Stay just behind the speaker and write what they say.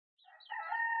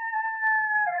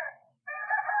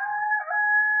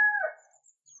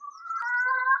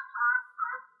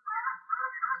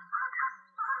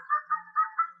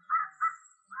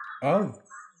Oh,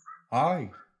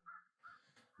 hi.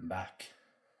 I'm back.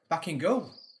 Back in goal.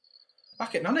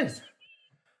 Back at Nanny's.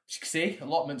 As you can see,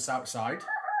 allotments outside.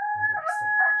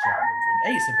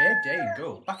 Hey, it's a bad day in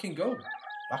goal. Back in goal.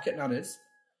 Back at Nanny's.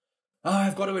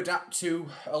 I've got to adapt to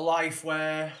a life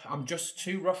where I'm just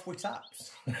too rough with taps.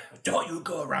 Don't you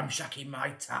go ramshacking my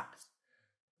taps.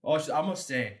 I must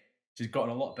say, she's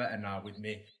gotten a lot better now with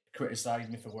me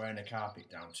criticising me for wearing a carpet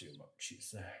down too much.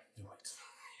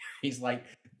 It's like,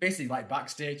 basically like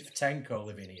backstage for Tenko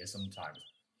living here sometimes.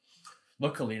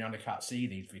 Luckily, Nana can't see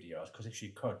these videos, because if she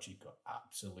could, she'd go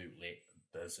absolutely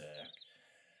berserk.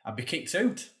 I'd be kicked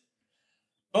out.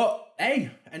 But, hey,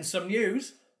 and some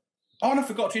news. Oh, and I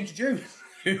forgot to introduce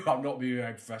who I'm not being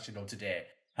very professional today.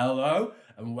 Hello,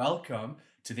 and welcome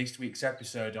to this week's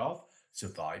episode of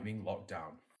Surviving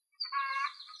Lockdown.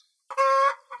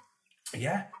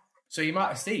 Yeah, so you might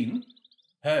have seen,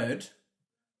 heard,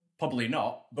 probably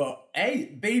not, but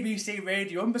hey, BBC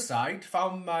Radio Humberside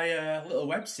found my little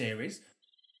web series,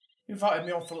 invited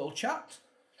me on for a little chat,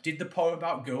 did the poem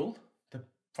about gold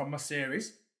from my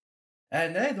series,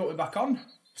 and they got me back on.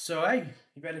 So hey,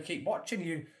 you better keep watching,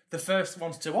 you the first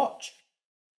ones to watch.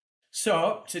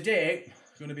 So today,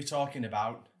 we're going to be talking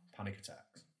about panic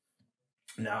attacks.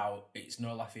 Now, it's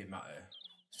no laughing matter.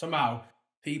 Somehow,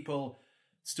 people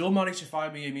still manage to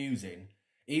find me amusing,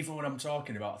 even when I'm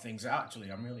talking about things that actually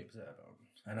I'm really upset about.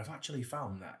 And I've actually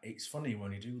found that it's funny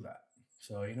when you do that.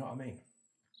 So, you know what I mean?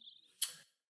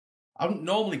 I don't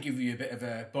normally give you a bit of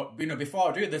a... But, you know, before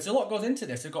I do, there's a lot goes into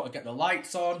this. I've got to get the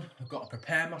lights on. I've got to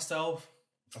prepare myself.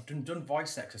 I've done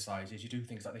voice exercises. You do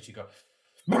things like this. You go...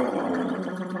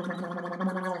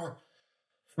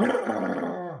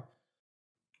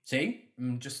 See?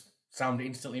 Just sound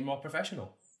instantly more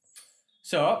professional.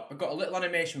 So, I've got a little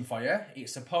animation for you.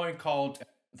 It's a poem called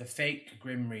The Fake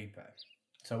Grim Reaper.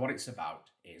 So what it's about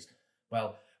is,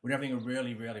 well, we're having a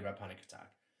really, really bad panic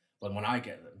attack. But when I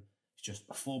get them, it's just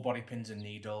full body pins and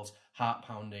needles, heart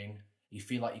pounding, you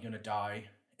feel like you're going to die,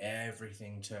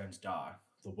 everything turns dark.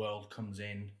 The world comes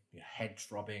in, your head's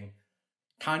throbbing,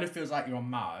 kind of feels like you're on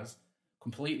Mars,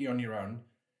 completely on your own.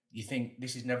 You think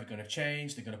this is never going to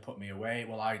change, they're going to put me away.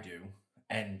 Well, I do,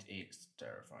 and it's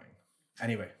terrifying.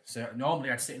 Anyway, so normally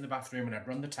I'd sit in the bathroom and I'd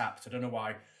run the taps. I don't know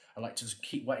why. I like to just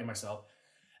keep wetting myself.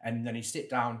 And then you sit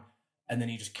down and then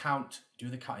you just count, do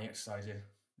the counting exercises.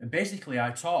 And basically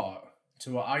I taught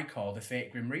to what I call the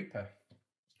fake Grim Reaper.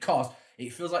 Because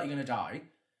it feels like you're going to die.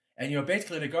 And you're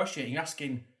basically negotiating,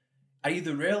 asking, are you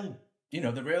the real,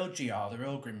 the real GR, the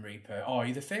real Grim Reaper, or are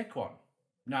you the fake one?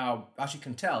 Now, as you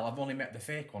can tell, I've only met the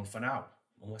fake one for now,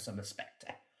 unless I'm a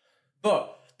Spectre.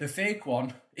 But the fake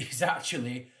one is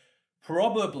actually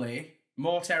probably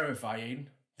more terrifying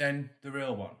than the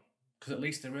real one. Because at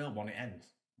least the real one, it ends.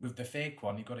 With the fake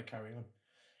one, you've got to carry on.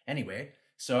 Anyway,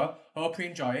 so, hope you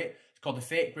enjoy it. It's called The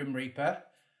Fake Grim Reaper.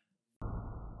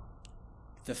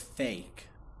 The Fake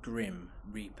Grim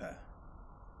Reaper.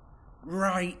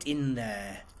 Right in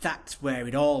there. That's where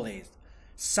it all is.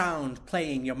 Sound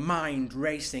playing, your mind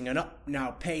racing, and up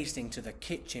now pacing to the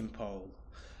kitchen pole.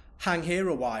 Hang here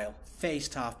a while,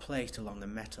 face half placed along the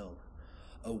metal.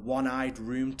 A one-eyed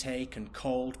room take and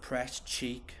cold pressed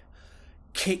cheek.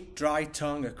 Kick dry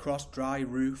tongue across dry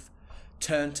roof.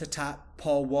 Turn to tap,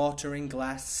 pour water in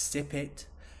glass, sip it.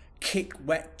 Kick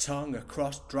wet tongue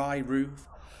across dry roof.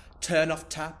 Turn off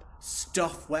tap,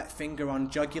 stuff wet finger on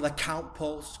jugular, count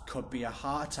pulse, could be a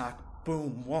heart attack.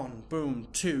 Boom, 1, boom,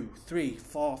 2, 3,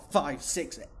 4, 5,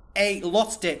 6, 8,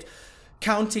 lost it.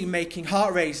 Counting, making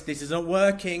heart race, this isn't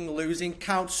working, losing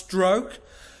count, stroke.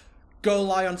 Go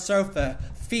lie on sofa,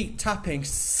 feet tapping,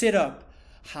 sit up,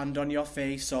 hand on your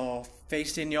face or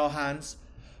face in your hands.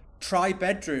 Try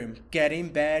bedroom, get in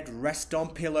bed, rest on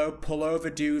pillow, pull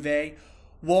over duvet.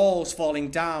 Walls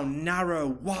falling down, narrow,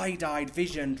 wide-eyed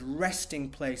visioned, resting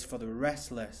place for the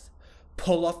restless.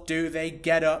 Pull off duvet,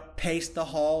 get up, pace the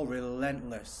hall,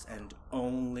 relentless and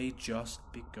only just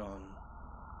begun.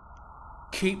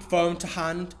 Keep phone to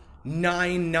hand,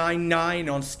 999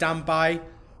 on standby.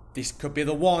 This could be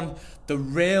the one, the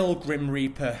real Grim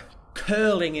Reaper,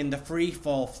 curling in the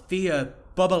freefall, fear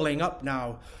bubbling up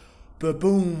now.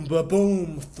 Ba-boom,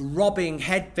 ba-boom, throbbing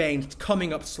head veins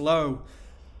coming up slow.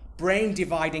 Brain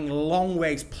dividing long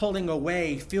ways, pulling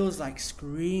away, feels like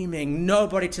screaming,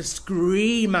 nobody to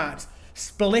scream at.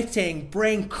 Splitting,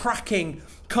 brain cracking,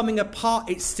 coming apart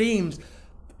it seems.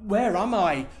 Where am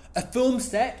I? A film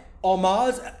set on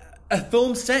Mars? A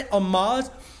film set on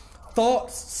Mars?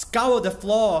 Thoughts scour the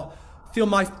floor, feel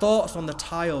my thoughts on the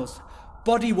tiles.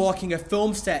 Body walking a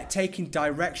film set, taking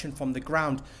direction from the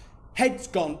ground. Head's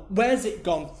gone. Where's it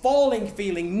gone? Falling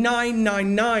feeling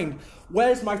 999.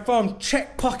 Where's my phone?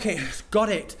 Check pocket. Got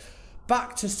it.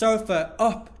 Back to sofa.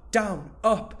 Up, down,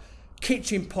 up.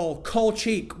 Kitchen pole. Cold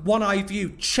cheek. One eye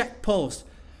view. Check pulse.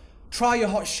 Try a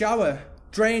hot shower.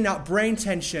 Drain out brain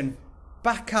tension.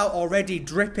 Back out already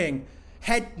dripping.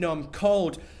 Head numb,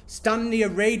 cold. Stand near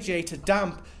radiator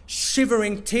damp.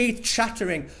 Shivering teeth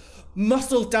chattering.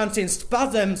 Muscles dancing,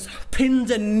 spasms,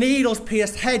 pins and needles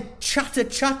pierced head, chatter,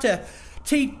 chatter,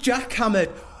 teeth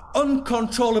jackhammered,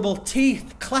 uncontrollable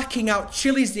teeth clacking out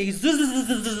chilies,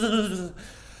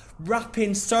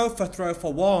 wrapping sofa throw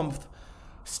for warmth,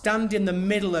 stand in the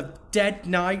middle of dead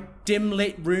night, dim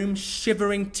lit room,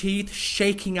 shivering teeth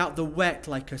shaking out the wet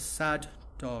like a sad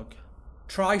dog.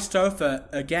 Try sofa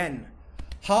again,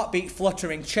 heartbeat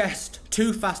fluttering chest,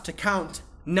 too fast to count,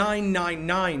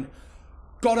 999.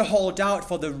 Gotta hold out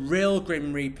for the real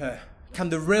Grim Reaper. Can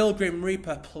the real Grim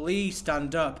Reaper please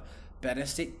stand up? Better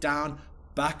sit down,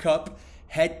 back up,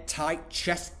 head tight,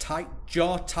 chest tight,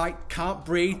 jaw tight, can't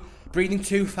breathe, breathing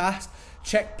too fast,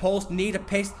 check pulse, need a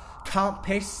piss, can't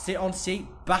piss, sit on seat,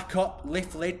 back up,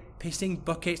 lift lid, pissing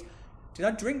buckets. Did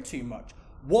I drink too much?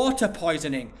 Water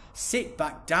poisoning, sit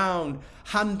back down,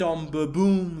 hand on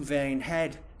baboon vein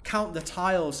head, count the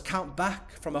tiles, count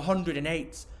back from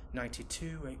 108,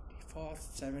 92, 84,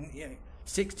 78,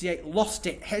 68, lost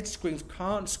it, head screams,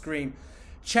 can't scream,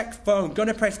 check phone,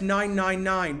 gonna press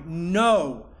 999,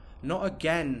 no, not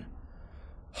again,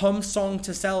 hum song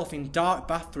to self in dark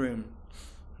bathroom,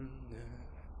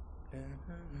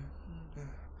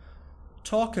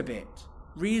 talk a bit,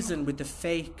 reason with the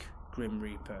fake Grim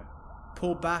Reaper,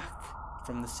 pull back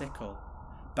from the sickle,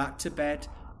 back to bed,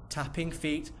 tapping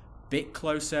feet, bit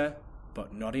closer,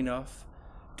 but not enough,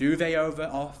 duvet over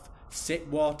off, sit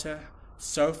water,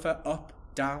 sofa up,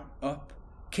 down, up,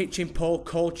 kitchen pole,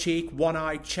 cold cheek, one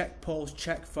eye, check pulse,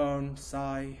 check phone,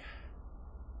 sigh.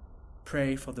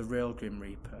 Pray for the real Grim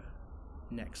Reaper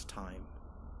next time.